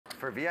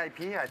For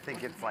VIP, I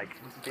think it's like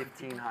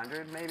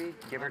 1,500 maybe,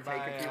 give or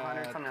take a few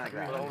hundred, something like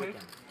that.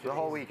 The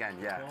whole weekend,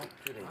 yeah.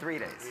 3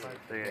 days.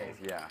 3 days,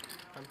 yeah.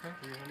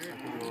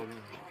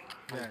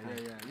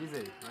 Easy,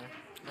 right?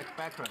 Like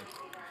back ride.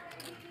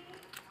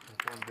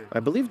 I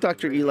believe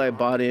Dr. Eli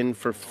bought in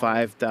for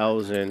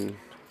 5,000,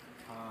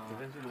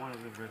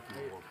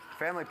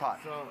 Family pot.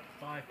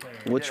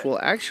 which will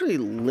actually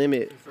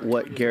limit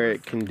what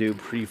Garrett can do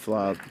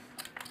pre-flop.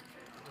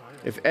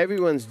 If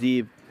everyone's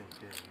deep,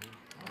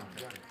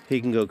 he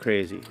can go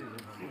crazy.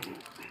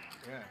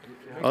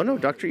 Oh no,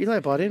 Dr. Eli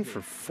bought in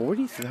for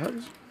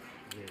 40,000.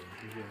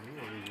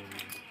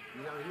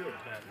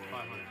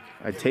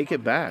 I take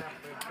it back.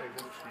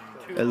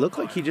 It looked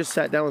like he just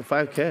sat down with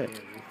 5K.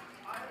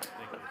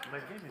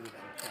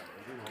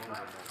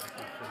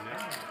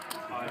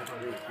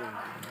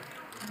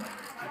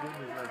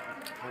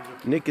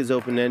 Nick is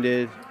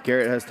open-ended.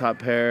 Garrett has top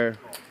pair.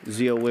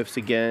 Zio whiffs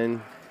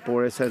again.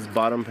 Boris has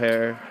bottom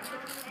pair.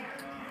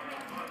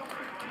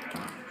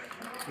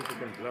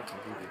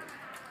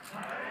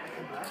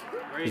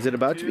 Is it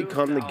about to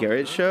become the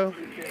Garrett show?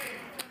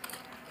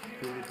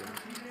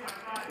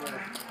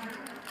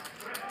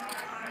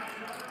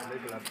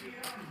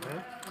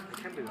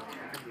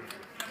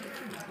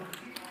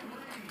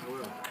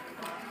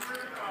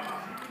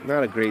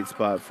 Not a great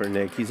spot for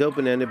Nick. He's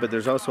open-ended, but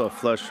there's also a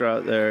flush draw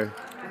out there.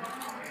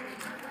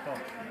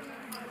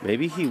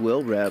 Maybe he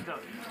will rep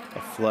a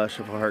flush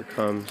if a heart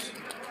comes.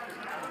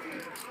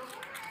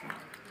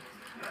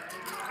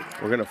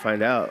 We're going to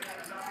find out.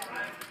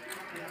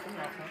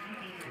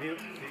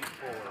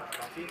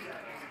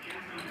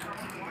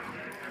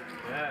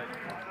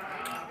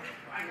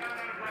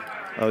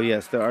 Oh,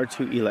 yes, there are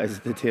 2 Elis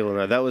at the table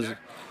now. That was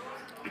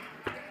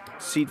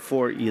seat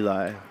 4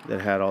 Eli that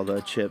had all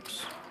the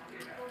chips.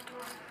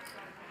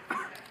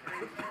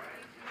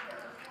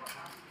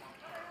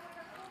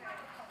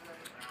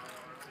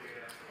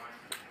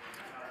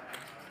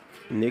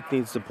 Nick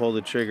needs to pull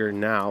the trigger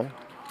now.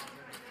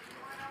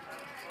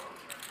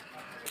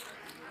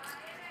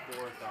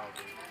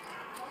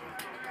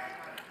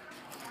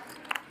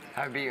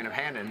 I would be in a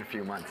hand in a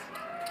few months.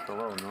 It's a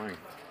little annoying.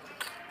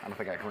 I don't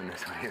think I can win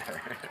this one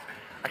either.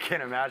 I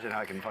can't imagine how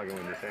I can fucking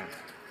win this hand.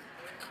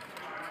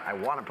 I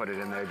want to put it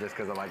in there just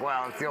because I'm like,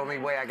 well, it's the only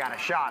way I got a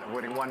shot of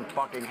winning one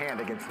fucking hand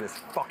against this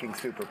fucking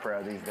super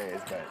pro these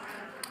days, but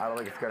I don't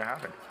think it's gonna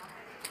happen.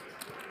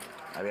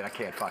 I mean, I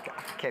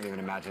can't even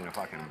imagine a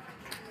fucking...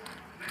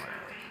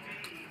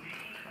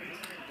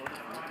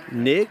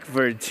 Nick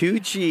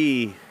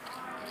Vertucci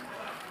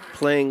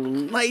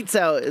playing lights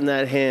out in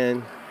that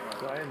hand.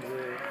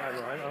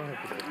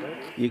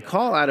 You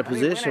call out of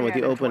position with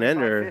the open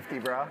ender.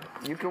 Bro.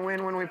 You can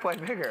win when we play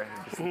bigger.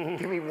 Just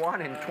give me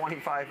one in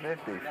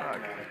 25-50. Fuck.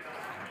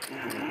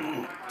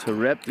 To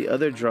rep the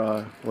other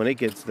draw when it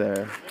gets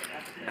there.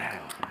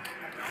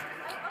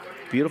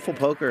 Beautiful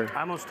poker. I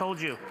almost told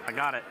you I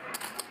got it,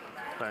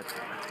 but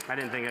I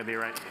didn't think it'd be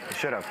right. You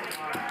should have.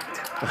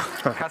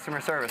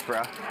 Customer service,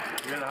 bro.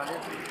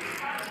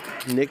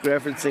 Nick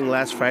referencing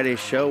last Friday's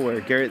show where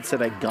Garrett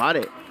said, I got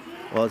it,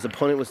 while his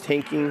opponent was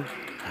tanking.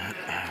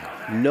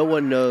 No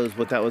one knows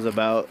what that was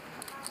about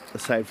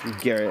aside from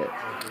Garrett.